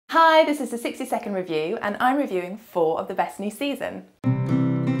Hi, this is a 60-second review and I'm reviewing 4 of the best new season.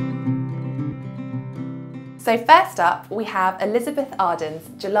 So first up, we have Elizabeth Arden's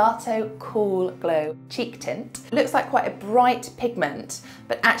Gelato Cool Glow Cheek Tint. It looks like quite a bright pigment,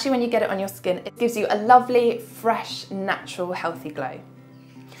 but actually when you get it on your skin, it gives you a lovely, fresh, natural, healthy glow.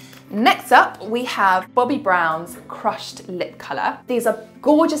 Next up, we have Bobbi Brown's Crushed Lip Colour. These are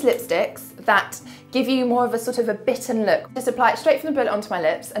gorgeous lipsticks that give you more of a sort of a bitten look. Just apply it straight from the bullet onto my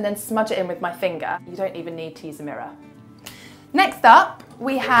lips and then smudge it in with my finger. You don't even need to use a mirror. Next up,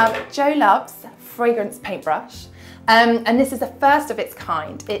 we have Jo Love's Fragrance Paintbrush. And this is the first of its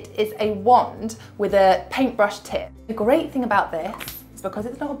kind. It is a wand with a paintbrush tip. The great thing about this is because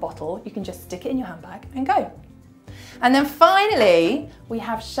it's not a bottle, you can just stick it in your handbag and go. And then finally, we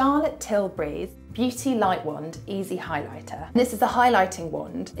have Charlotte Tilbury's Beauty Light Wand Easy Highlighter. This is a highlighting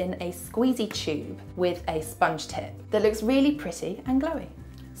wand in a squeezy tube with a sponge tip that looks really pretty and glowy.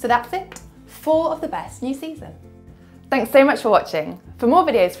 So that's it, 4 of the best new season. Thanks so much for watching. For more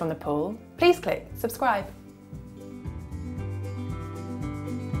videos from the pool, please click subscribe.